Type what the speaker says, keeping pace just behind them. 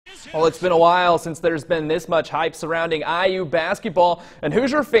Well, it's been a while since there's been this much hype surrounding IU basketball, and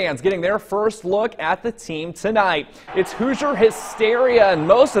Hoosier fans getting their first look at the team tonight. It's Hoosier Hysteria, and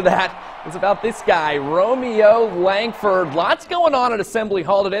most of that is about this guy, Romeo Langford. Lots going on at Assembly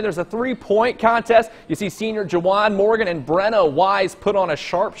Hall today. There's a three-point contest. You see senior Juwan Morgan and Brenna Wise put on a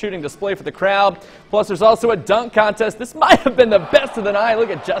sharpshooting display for the crowd. Plus, there's also a dunk contest. This might have been the best of the night. Look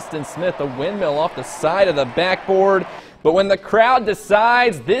at Justin Smith, the windmill off the side of the backboard. But when the crowd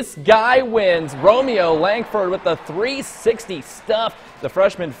decides, this guy wins. Romeo Langford with the 360 stuff. The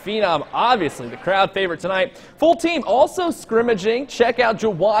freshman phenom, obviously the crowd favorite tonight. Full team also scrimmaging. Check out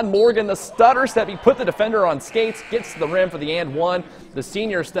Juwan Morgan, the stutter step. He put the defender on skates, gets to the rim for the and one. The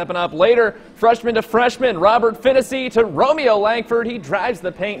senior stepping up later. Freshman to freshman, Robert Finnessy to Romeo Langford. He drives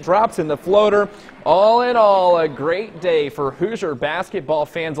the paint, drops in the floater. All in all, a great day for Hoosier basketball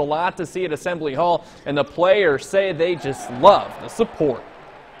fans. A lot to see at Assembly Hall, and the players say they just love the support.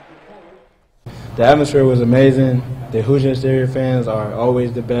 The atmosphere was amazing. The Hoosier Hysteria fans are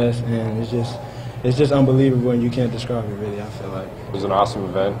always the best, and it's just unbelievable, and you can't describe it really, I feel like. It was an awesome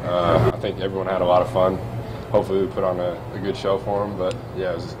event. I think everyone had a lot of fun. Hopefully we put on a good show for them, but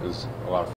yeah, it was a lot of fun.